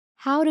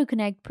How to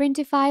connect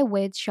Printify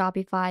with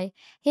Shopify.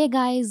 Hey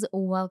guys,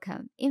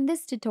 welcome. In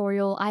this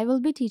tutorial, I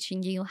will be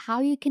teaching you how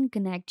you can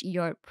connect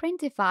your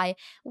Printify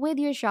with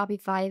your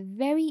Shopify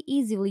very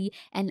easily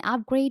and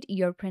upgrade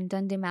your print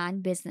on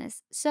demand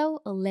business.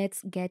 So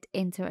let's get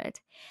into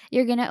it.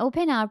 You're gonna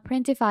open up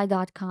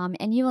printify.com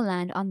and you will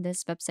land on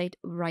this website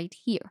right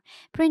here.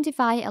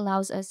 Printify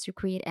allows us to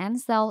create and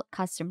sell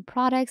custom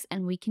products,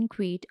 and we can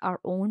create our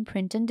own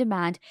print on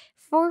demand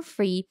for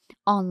free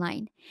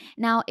online.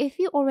 Now, if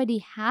you already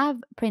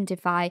have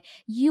Printify,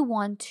 you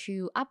want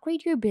to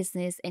upgrade your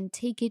business and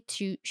take it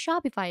to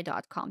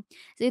Shopify.com.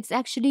 So it's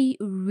actually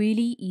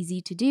really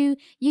easy to do.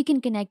 You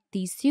can connect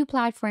these two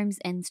platforms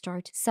and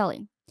start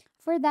selling.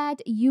 For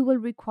that, you will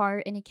require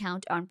an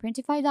account on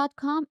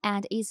Printify.com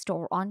and a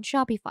store on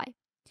Shopify.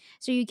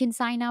 So you can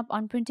sign up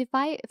on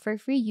Printify for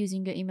free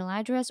using your email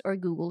address or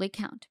Google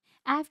account.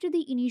 After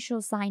the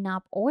initial sign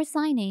up or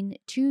sign in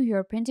to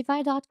your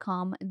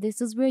Printify.com, this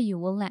is where you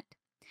will land.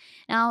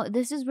 Now,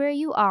 this is where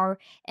you are,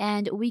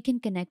 and we can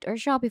connect our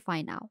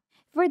Shopify now.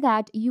 For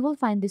that, you will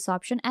find this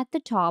option at the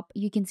top.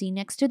 You can see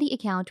next to the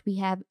account, we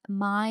have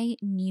My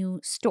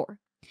New Store.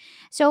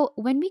 So,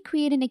 when we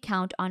create an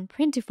account on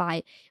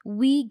Printify,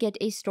 we get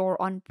a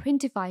store on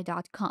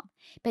Printify.com.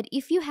 But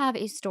if you have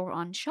a store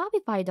on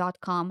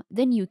Shopify.com,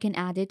 then you can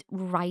add it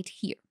right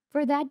here.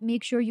 For that,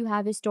 make sure you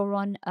have a store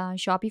on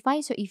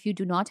Shopify. So if you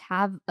do not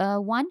have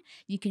one,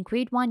 you can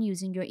create one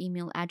using your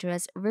email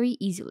address very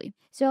easily.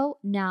 So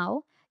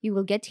now you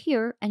will get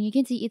here and you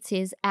can see it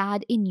says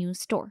add a new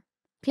store.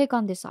 Click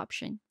on this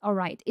option. All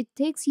right, it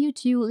takes you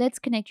to let's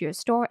connect your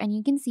store, and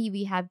you can see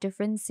we have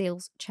different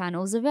sales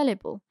channels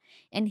available.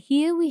 And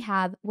here we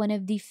have one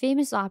of the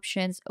famous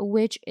options,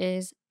 which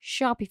is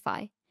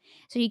Shopify.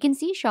 So you can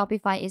see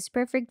Shopify is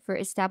perfect for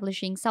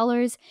establishing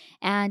sellers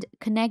and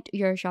connect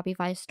your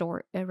Shopify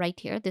store right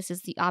here. This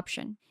is the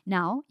option.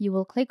 Now you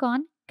will click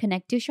on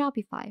connect to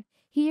Shopify.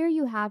 Here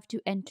you have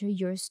to enter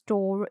your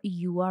store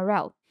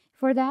URL.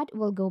 For that,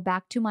 we'll go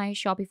back to my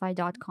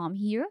shopify.com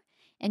here,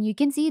 and you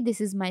can see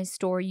this is my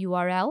store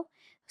URL.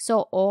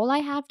 So all I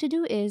have to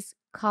do is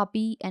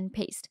copy and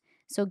paste.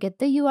 So get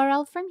the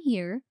URL from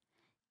here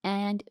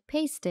and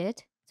paste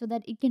it so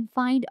that it can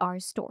find our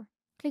store.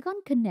 Click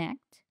on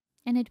connect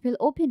and it will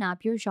open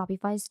up your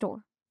Shopify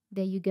store.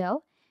 There you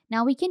go.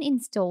 Now we can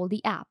install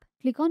the app.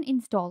 Click on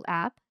install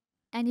app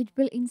and it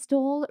will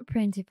install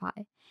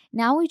Printify.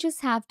 Now we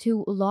just have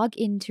to log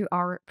into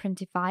our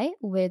Printify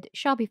with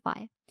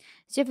Shopify.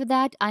 So for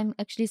that, I'm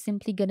actually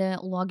simply gonna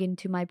log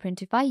into my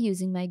Printify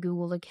using my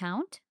Google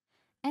account.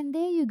 And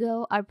there you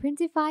go, our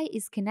Printify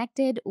is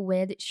connected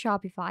with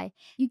Shopify.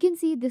 You can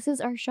see this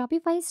is our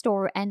Shopify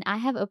store, and I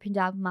have opened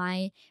up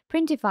my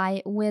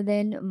Printify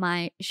within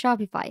my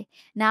Shopify.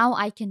 Now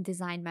I can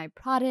design my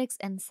products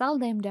and sell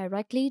them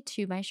directly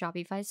to my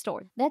Shopify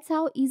store. That's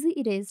how easy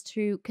it is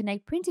to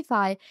connect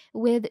Printify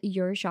with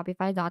your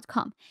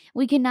Shopify.com.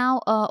 We can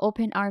now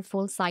open our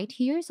full site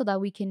here so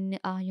that we can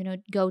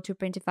go to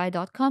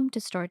Printify.com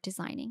to start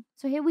designing.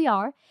 So here we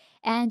are.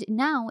 And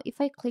now if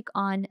I click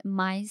on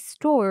my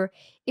store,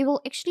 it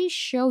will actually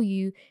show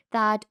you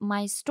that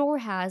my store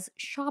has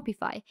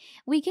Shopify.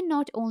 We can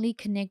not only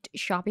connect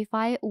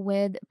Shopify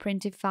with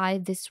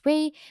Printify this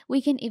way,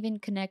 we can even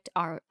connect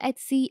our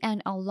Etsy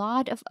and a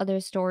lot of other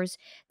stores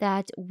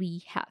that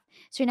we have.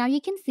 So now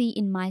you can see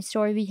in my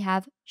store, we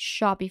have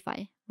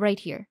Shopify right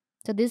here.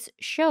 So this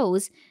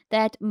shows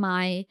that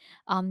my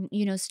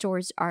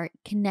stores are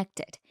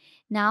connected.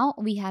 Now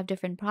we have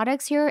different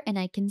products here and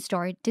I can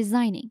start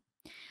designing.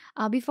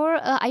 Before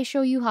I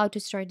show you how to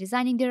start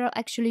designing, there are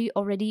actually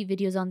already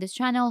videos on this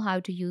channel how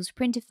to use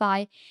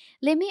Printify.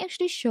 Let me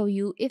actually show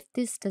you if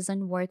this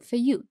doesn't work for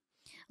you.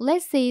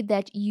 Let's say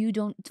that you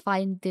don't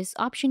find this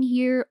option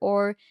here,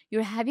 or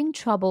you're having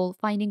trouble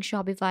finding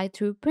Shopify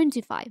through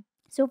Printify.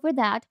 So for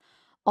that,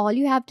 all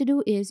you have to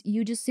do is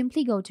you just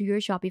simply go to your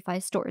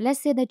Shopify store.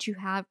 Let's say that you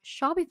have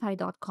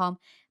Shopify.com,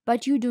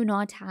 but you do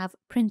not have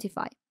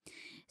Printify.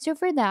 So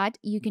for that,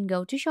 you can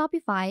go to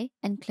Shopify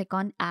and click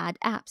on Add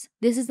Apps.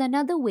 This is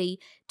another way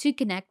to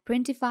connect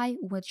Printify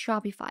with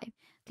Shopify.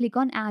 Click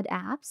on Add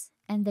Apps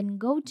and then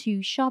go to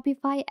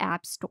Shopify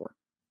App Store.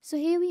 So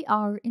here we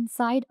are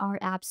inside our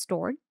App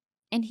Store,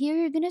 and here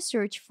you're going to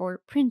search for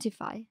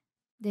Printify.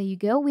 There you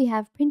go. We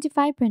have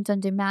Printify Print on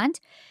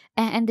Demand,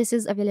 and this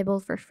is available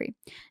for free.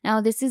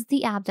 Now, this is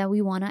the app that we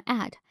want to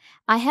add.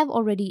 I have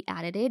already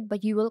added it,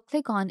 but you will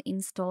click on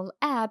Install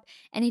App,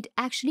 and it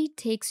actually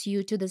takes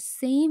you to the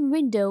same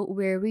window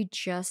where we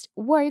just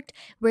worked,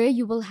 where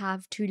you will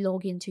have to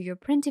log into your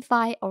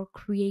Printify or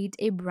create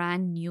a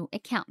brand new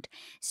account.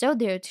 So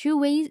there are two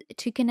ways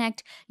to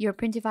connect your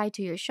Printify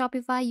to your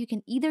Shopify. You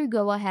can either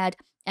go ahead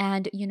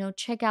and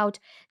check out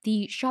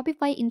the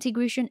Shopify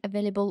integration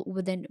available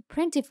within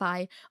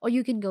Printify, or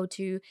you can go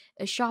to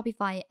a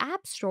Shopify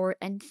app store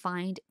and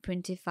find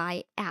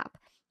Printify app.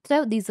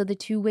 So these are the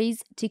two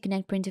ways to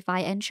connect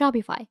Printify and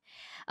Shopify.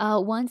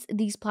 Once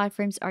these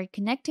platforms are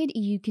connected,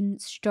 you can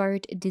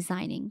start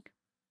designing.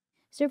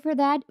 So for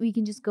that, we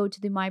can just go to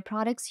the My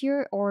Products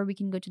here, or we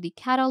can go to the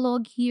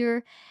catalog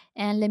here.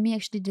 And let me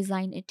actually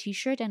design a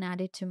t-shirt and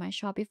add it to my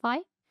Shopify.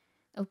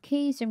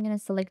 Okay, so I'm going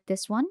to select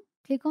this one.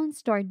 Click on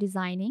Start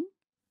Designing.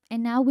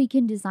 And now we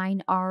can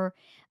design our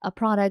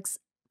products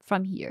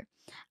from here.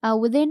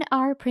 Within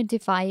our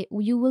Printify,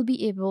 you will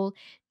be able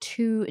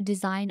to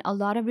design a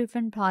lot of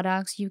different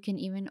products. You can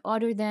even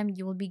order them.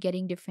 You will be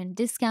getting different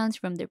discounts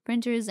from the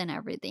printers and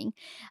everything.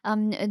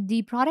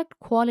 The product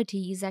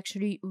quality is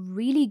actually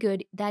really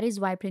good. That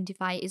is why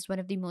Printify is one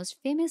of the most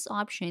famous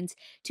options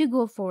to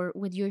go for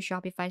with your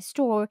Shopify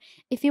store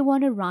if you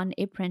want to run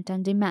a print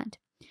on demand.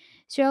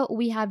 So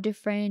we have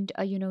different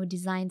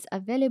designs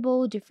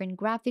available, different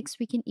graphics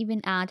we can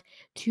even add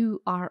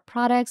to our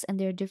products, and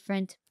there are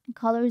different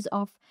colors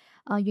of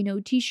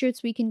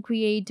t-shirts we can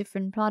create,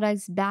 different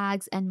products,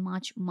 bags, and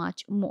much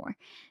more.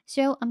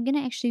 So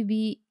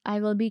I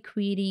will be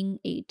creating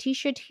a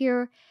t-shirt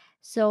here.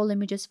 So let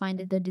me just find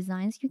the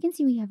designs. You can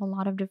see we have a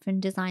lot of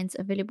different designs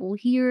available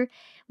here.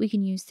 We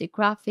can use the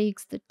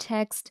graphics, the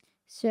text.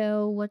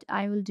 So what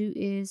I will do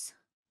is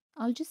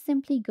I'll just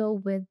simply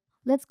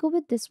let's go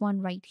with this one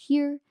right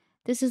here.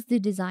 This is the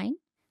design,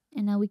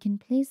 and now we can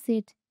place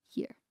it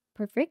here.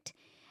 Perfect.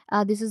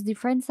 This is the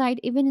front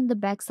side. Even in the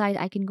back side,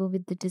 I can go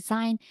with the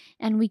design,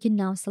 and we can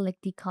now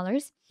select the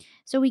colors.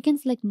 So we can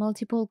select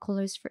multiple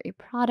colors for a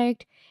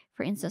product.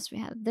 For instance, we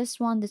have this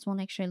one. This one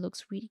actually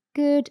looks really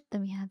good.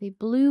 Then we have a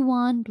blue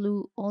one.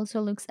 Blue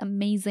also looks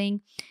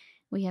amazing.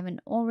 We have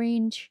an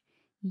orange,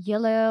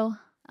 yellow.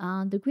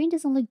 The green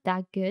doesn't look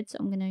that good, so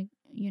I'm gonna,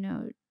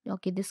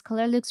 okay, this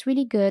color looks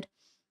really good.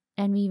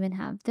 And we even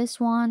have this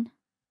one,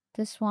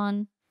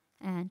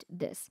 and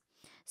this.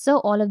 So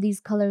all of these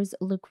colors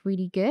look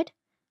really good.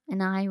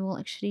 And I will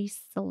actually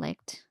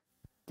select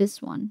this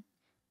one.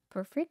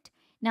 Perfect.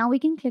 Now we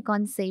can click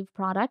on Save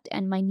Product,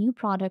 and my new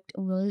product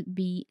will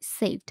be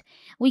saved.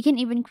 We can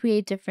even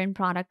create different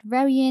product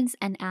variants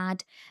and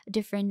add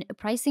different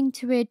pricing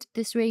to it.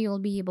 This way you'll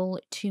be able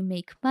to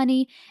make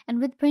money. And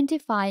with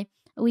Printify,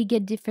 we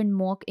get different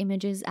mock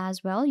images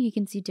as well. You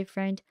can see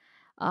different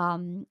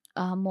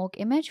mock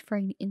image, for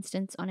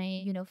instance, on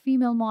a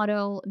female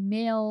model,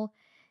 male,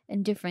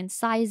 and different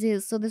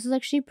sizes. So this is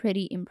actually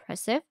pretty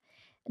impressive.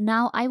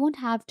 Now I won't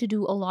have to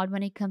do a lot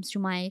when it comes to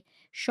my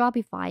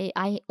Shopify.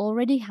 I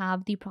already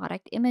have the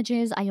product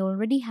images. I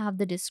already have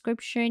the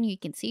description. You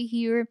can see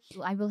here.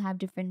 I will have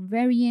different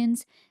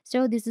variants.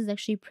 So this is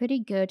actually pretty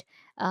good.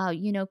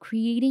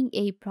 Creating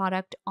a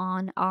product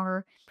on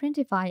our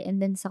Printify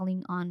and then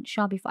selling on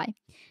Shopify.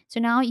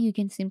 So now you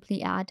can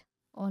simply add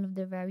all of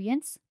the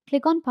variants.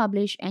 Click on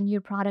Publish, and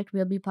your product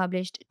will be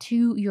published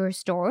to your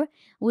store,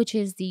 which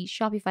is the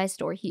Shopify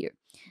store here.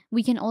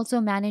 We can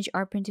also manage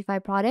our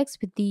Printify products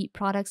with the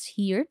products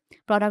here,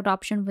 product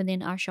option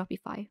within our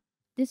Shopify.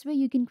 This way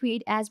you can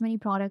create as many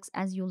products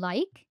as you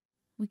like.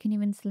 We can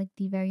even select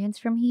the variants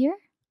from here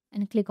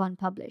and click on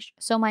Publish.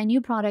 So my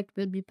new product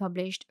will be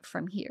published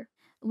from here.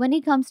 When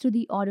it comes to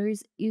the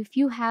orders, if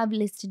you have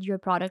listed your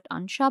product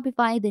on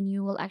Shopify, then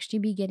you will actually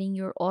be getting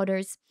your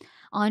orders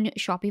on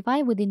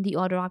Shopify within the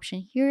order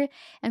option here.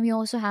 And we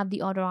also have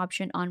the order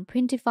option on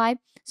Printify.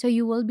 So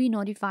you will be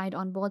notified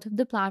on both of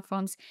the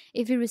platforms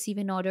if you receive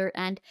an order,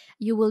 and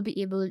you will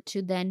be able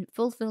to then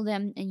fulfill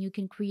them, and you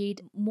can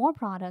create more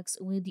products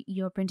with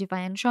your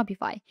Printify and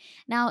Shopify.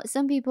 Now,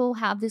 some people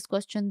have this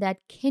question that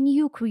can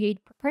you create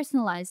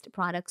personalized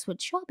products with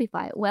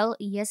Shopify? Well,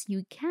 yes,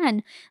 you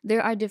can.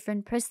 There are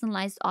different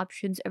personalized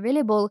options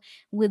available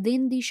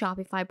within the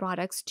Shopify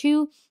products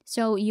too.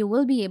 So you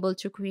will be able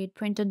to create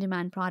print on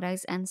demand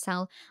products and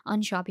sell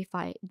on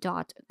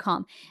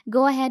Shopify.com.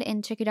 Go ahead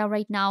and check it out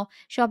right now.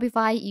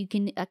 Shopify, you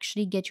can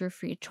actually get your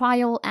free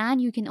trial,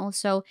 and you can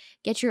also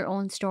get your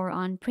own store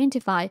on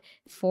Printify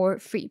for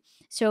free.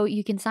 So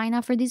you can sign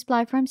up for these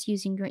platforms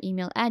using your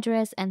email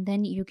address, and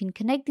then you can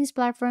connect these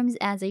platforms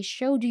as I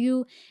showed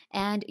you.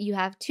 And you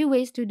have two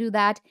ways to do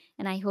that.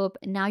 And I hope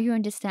now you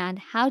understand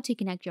how to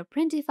connect your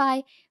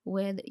Printify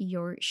with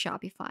your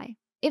Shopify.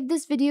 If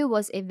this video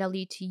was a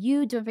value to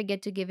you, don't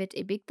forget to give it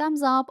a big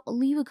thumbs up,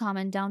 leave a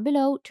comment down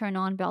below, turn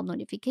on bell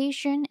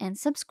notification, and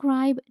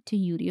subscribe to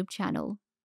YouTube channel.